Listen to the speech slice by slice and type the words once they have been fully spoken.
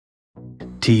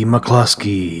T.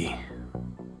 McCluskey,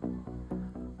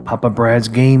 Papa Brad's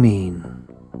Gaming,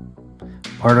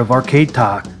 part of Arcade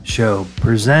Talk Show,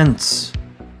 presents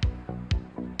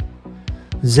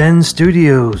Zen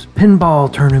Studios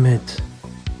Pinball Tournament.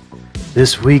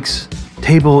 This week's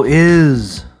table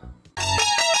is...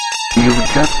 You've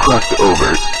just crossed over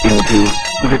into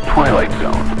the Twilight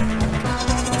Zone.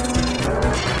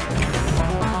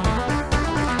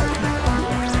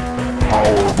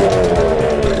 Powerball!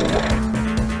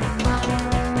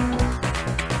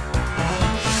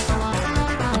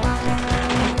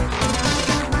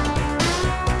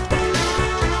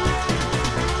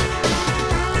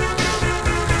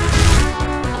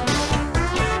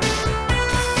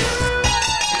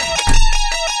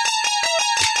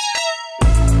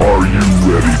 Are you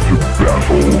ready to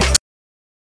battle?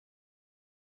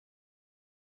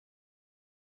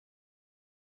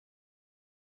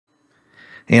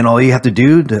 And all you have to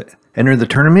do to enter the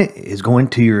tournament is go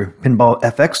into your Pinball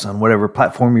FX on whatever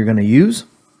platform you're going to use.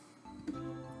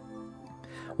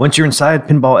 Once you're inside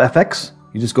Pinball FX,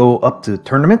 you just go up to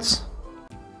Tournaments.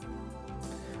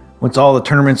 Once all the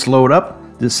tournaments load up,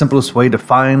 the simplest way to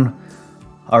find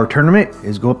our tournament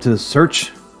is go up to the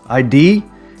Search ID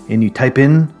and you type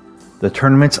in the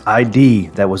tournament's ID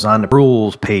that was on the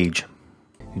rules page.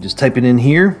 You just type it in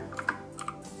here,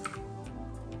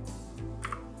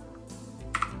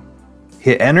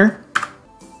 hit enter,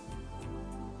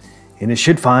 and it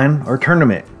should find our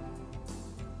tournament.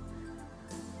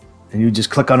 And you just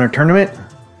click on our tournament.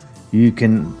 You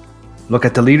can look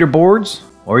at the leaderboards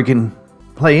or you can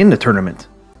play in the tournament.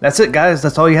 That's it, guys.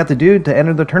 That's all you have to do to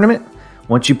enter the tournament.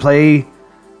 Once you play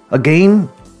a game,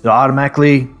 it'll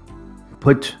automatically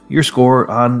put your score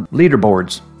on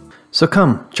leaderboards. So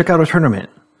come check out our tournament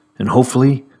and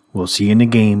hopefully we'll see you in the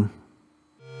game.